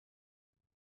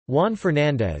Juan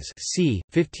Fernández c.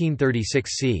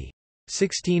 1536 c.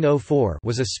 1604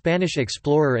 was a Spanish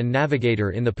explorer and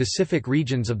navigator in the Pacific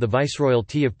regions of the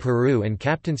Viceroyalty of Peru and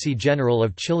Captaincy General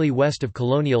of Chile west of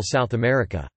colonial South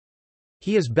America.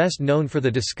 He is best known for the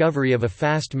discovery of a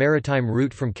fast maritime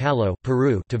route from Callao,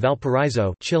 Peru to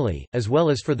Valparaiso, Chile, as well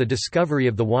as for the discovery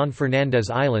of the Juan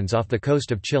Fernández Islands off the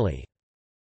coast of Chile.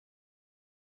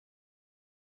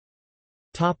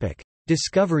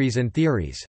 Discoveries and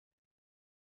theories.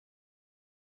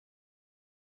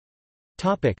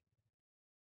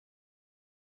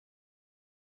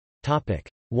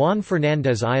 Juan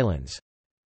Fernández Islands.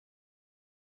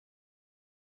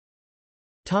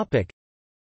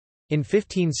 In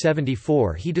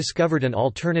 1574 he discovered an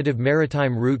alternative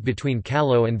maritime route between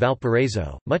Callao and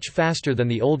Valparaiso, much faster than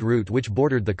the old route which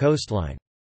bordered the coastline.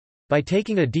 By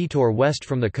taking a detour west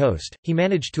from the coast, he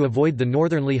managed to avoid the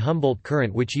northerly Humboldt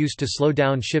Current which used to slow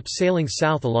down ships sailing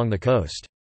south along the coast.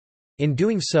 In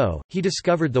doing so, he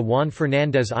discovered the Juan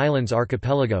Fernández Islands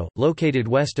archipelago, located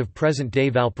west of present-day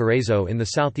Valparaiso in the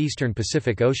southeastern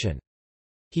Pacific Ocean.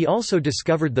 He also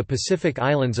discovered the Pacific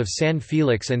islands of San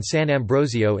Felix and San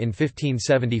Ambrosio in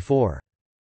 1574.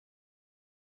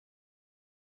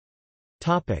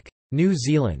 New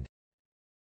Zealand.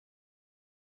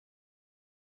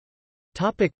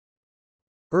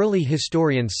 Early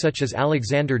historians such as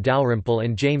Alexander Dalrymple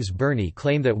and James Burney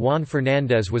claim that Juan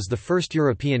Fernández was the first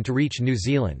European to reach New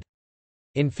Zealand.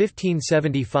 In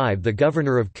 1575 the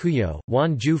governor of Cuyo,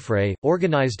 Juan Jufre,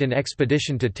 organized an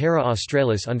expedition to Terra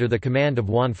Australis under the command of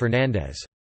Juan Fernández.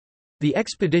 The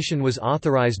expedition was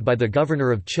authorized by the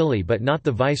governor of Chile but not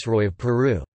the viceroy of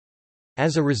Peru.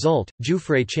 As a result,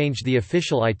 Jufre changed the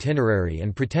official itinerary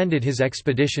and pretended his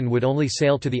expedition would only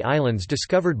sail to the islands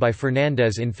discovered by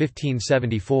Fernández in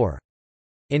 1574.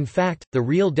 In fact, the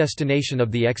real destination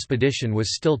of the expedition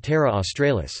was still Terra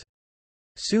Australis.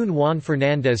 Soon Juan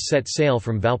Fernández set sail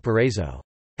from Valparaiso.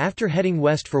 After heading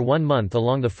west for 1 month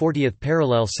along the 40th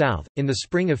parallel south, in the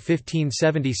spring of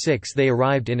 1576 they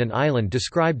arrived in an island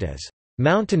described as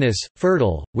mountainous,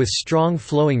 fertile, with strong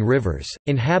flowing rivers,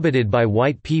 inhabited by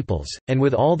white peoples, and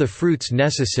with all the fruits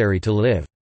necessary to live.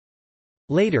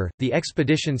 Later, the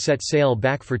expedition set sail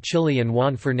back for Chile and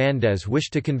Juan Fernández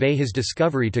wished to convey his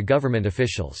discovery to government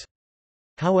officials.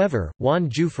 However, Juan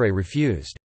Jufre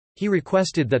refused. He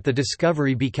requested that the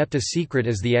discovery be kept a secret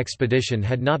as the expedition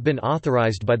had not been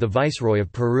authorized by the Viceroy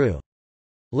of Peru.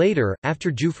 Later,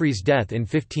 after Jufre's death in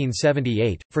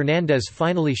 1578, Fernández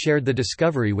finally shared the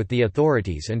discovery with the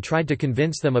authorities and tried to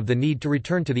convince them of the need to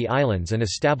return to the islands and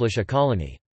establish a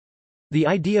colony. The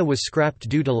idea was scrapped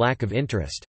due to lack of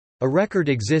interest. A record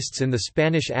exists in the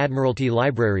Spanish Admiralty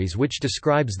libraries which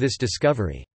describes this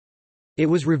discovery. It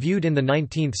was reviewed in the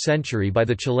 19th century by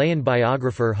the Chilean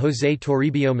biographer José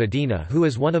Toribio Medina, who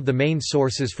is one of the main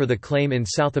sources for the claim in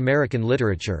South American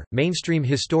literature. Mainstream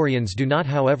historians do not,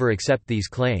 however, accept these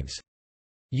claims.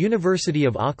 University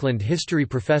of Auckland history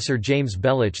professor James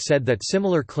Bellich said that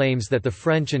similar claims that the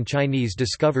French and Chinese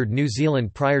discovered New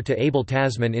Zealand prior to Abel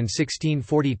Tasman in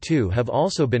 1642 have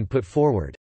also been put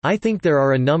forward. "I think there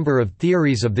are a number of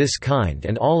theories of this kind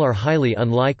and all are highly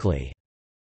unlikely."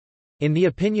 In the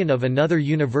opinion of another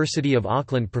University of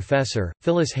Auckland professor,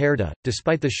 Phyllis Herda,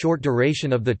 despite the short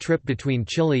duration of the trip between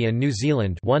Chile and New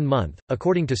Zealand 1 month,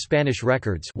 according to Spanish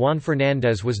records Juan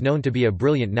Fernández was known to be a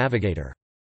brilliant navigator.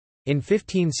 In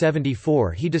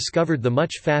 1574 he discovered the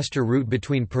much faster route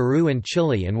between Peru and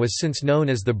Chile and was since known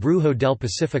as the Brujo del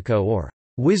Pacifico or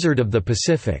Wizard of the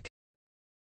Pacific.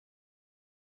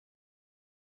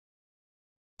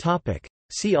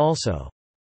 See also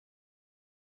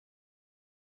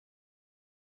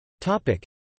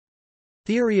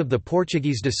Theory of the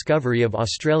Portuguese discovery of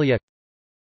Australia,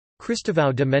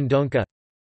 Cristóvão de Mendonça,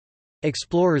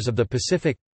 Explorers of the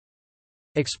Pacific,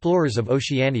 Explorers of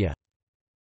Oceania.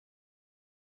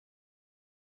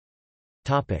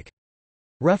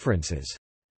 References.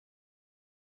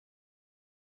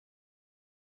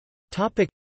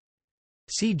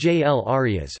 C. J. L.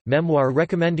 Arias, Memoir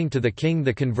recommending to the King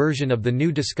the conversion of the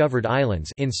new discovered islands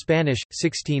in Spanish,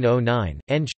 1609,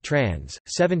 Eng. trans.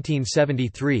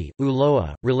 1773,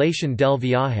 Ulloa, Relation del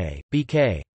Viaje,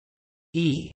 B.K.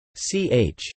 E.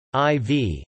 Ch.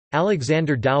 I.V.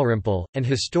 Alexander Dalrymple, An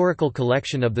Historical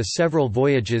Collection of the Several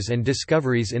Voyages and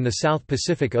Discoveries in the South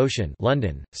Pacific Ocean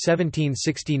London,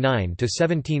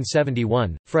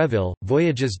 1769–1771, Freville,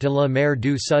 Voyages de la mer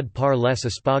du Sud par les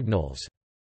Espagnols.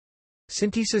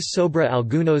 Síntesis sobre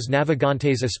algunos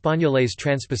navegantes españoles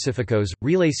transpacíficos,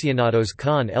 relacionados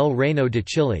con el Reino de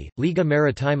Chile, Liga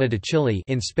Marítima de Chile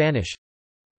in Spanish.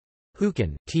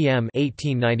 Hucon, T. M.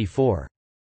 1894.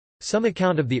 Some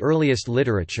account of the earliest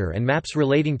literature and maps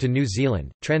relating to New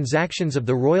Zealand, Transactions of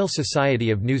the Royal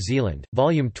Society of New Zealand,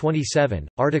 Volume 27,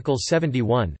 Article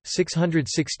 71,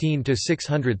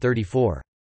 616–634.